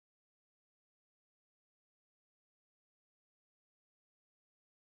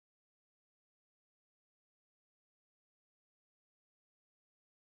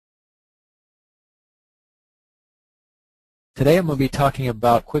Today I'm going to be talking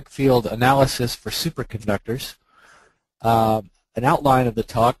about QuickField analysis for superconductors. An outline of the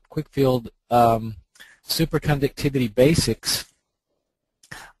talk, QuickField superconductivity basics,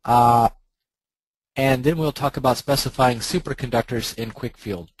 and then we'll talk about specifying superconductors in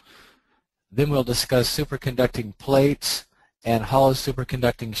QuickField. Then we'll discuss superconducting plates and hollow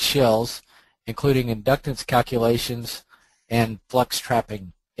superconducting shells, including inductance calculations and flux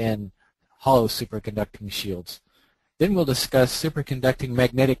trapping in hollow superconducting shields. Then we'll discuss superconducting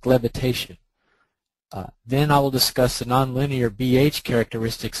magnetic levitation. Then I will discuss the nonlinear BH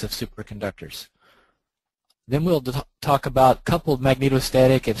characteristics of superconductors. Then we'll talk about coupled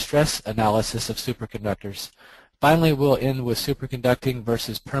magnetostatic and stress analysis of superconductors. Finally, we'll end with superconducting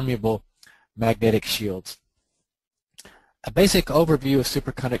versus permeable magnetic shields. A basic overview of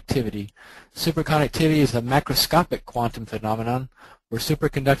superconductivity. Superconductivity is a macroscopic quantum phenomenon where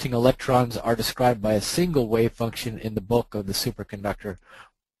superconducting electrons are described by a single wave function in the bulk of the superconductor.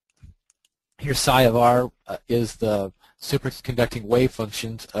 Here psi of r is the superconducting wave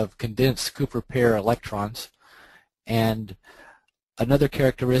functions of condensed Cooper pair electrons. And another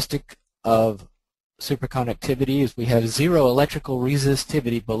characteristic of superconductivity is we have zero electrical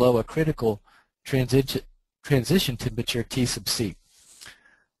resistivity below a critical transition temperature T sub C.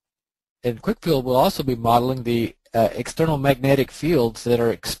 In QuickField, we'll also be modeling the external magnetic fields that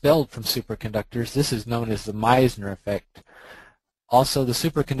are expelled from superconductors. This is known as the Meissner Effect. Also, the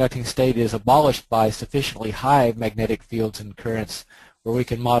superconducting state is abolished by sufficiently high magnetic fields and currents, where we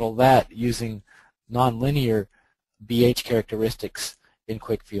can model that using nonlinear BH characteristics in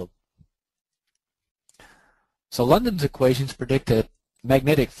QuickField. So London's equations predict that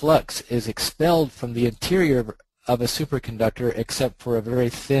magnetic flux is expelled from the interior of a superconductor except for a very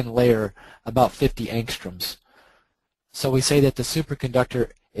thin layer, about 50 angstroms. So we say that the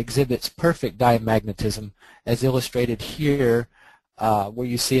superconductor exhibits perfect diamagnetism, as illustrated here, where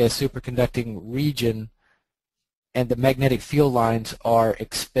you see a superconducting region and the magnetic field lines are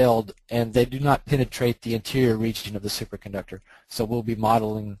expelled and they do not penetrate the interior region of the superconductor. So we'll be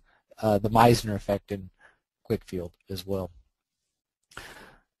modeling the Meissner effect in QuickField as well.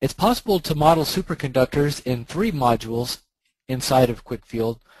 It's possible to model superconductors in 3 modules inside of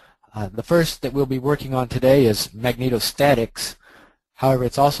QuickField. The first that we'll be working on today is magnetostatics. However,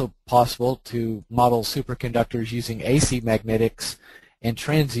 it's also possible to model superconductors using AC magnetics and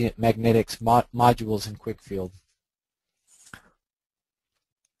transient magnetics modules in QuickField.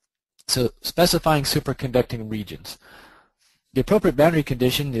 So, specifying superconducting regions. The appropriate boundary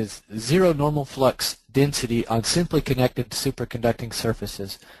condition is zero normal flux density on simply connected superconducting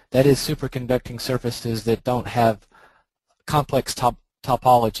surfaces. That is, superconducting surfaces that don't have complex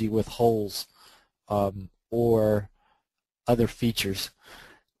topology with holes or other features.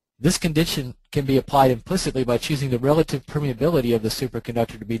 This condition can be applied implicitly by choosing the relative permeability of the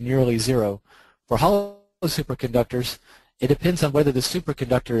superconductor to be nearly zero. For hollow superconductors, it depends on whether the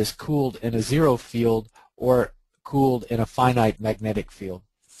superconductor is cooled in a zero field or cooled in a finite magnetic field.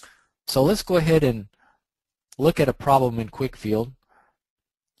 So let's go ahead and look at a problem in QuickField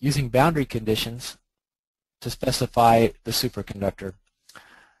using boundary conditions to specify the superconductor.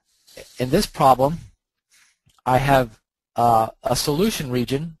 In this problem, I have a solution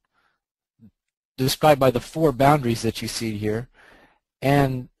region described by the 4 boundaries that you see here,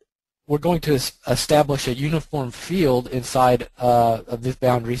 and we're going to establish a uniform field inside of these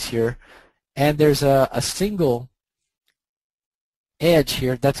boundaries here, and there's a single edge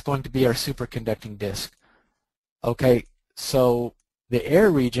here that's going to be our superconducting disk. Okay, so the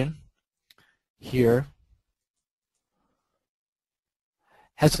air region here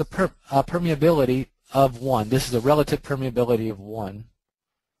has a permeability of 1. This is a relative permeability of 1,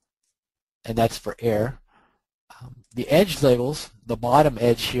 and that's for air. The edge labels, the bottom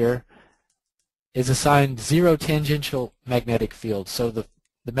edge here, is assigned 0 tangential magnetic field. So the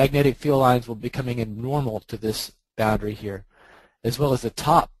magnetic field lines will be coming in normal to this boundary here, as well as the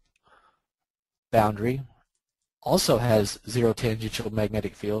top boundary also has 0 tangential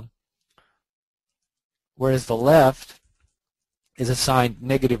magnetic field, whereas the left is assigned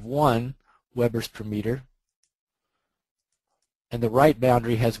 -1 Webers per meter, and the right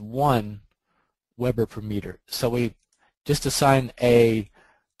boundary has 1 Weber per meter. So we just assign a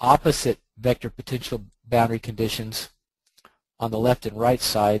opposite vector potential boundary conditions on the left and right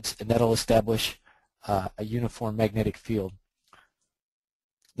sides, and that'll establish a uniform magnetic field.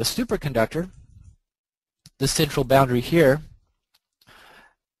 The superconductor, the central boundary here,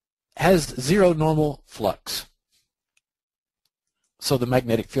 has 0 normal flux. So the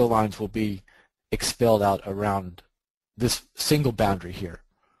magnetic field lines will be expelled out around this single boundary here.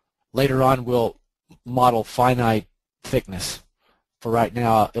 Later on, we'll model finite thickness. For right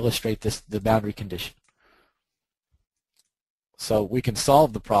now, I'll illustrate the boundary condition. So we can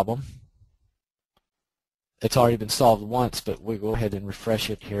solve the problem. It's already been solved once, but we'll go ahead and refresh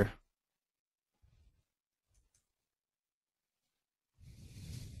it here.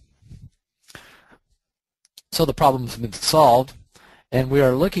 So the problem's been solved, and we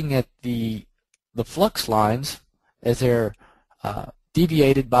are looking at the flux lines as they're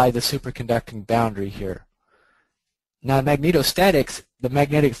deviated by the superconducting boundary here. Now, in magnetostatics, the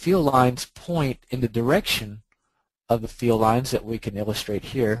magnetic field lines point in the direction of the field lines that we can illustrate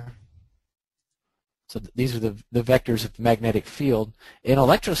here. So these are the vectors of magnetic field. In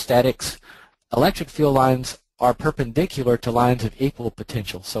electrostatics, electric field lines are perpendicular to lines of equal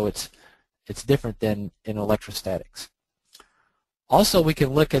potential, so it's different than in electrostatics. Also, we can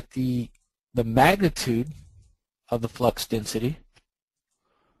look at the magnitude of the flux density,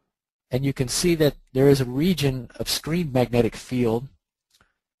 and you can see that there is a region of screened magnetic field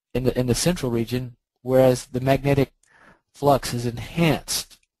in the central region, whereas the magnetic flux is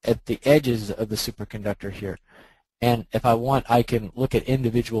enhanced at the edges of the superconductor here. And if I want, I can look at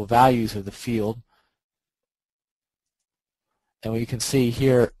individual values of the field. And we can see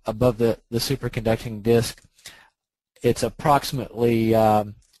here above the superconducting disk, it's approximately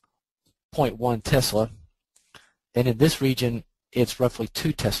 0.1 Tesla. And in this region, it's roughly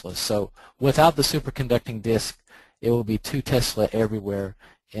 2 Teslas. So without the superconducting disk, it will be 2 Tesla everywhere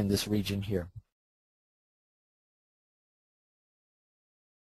in this region here.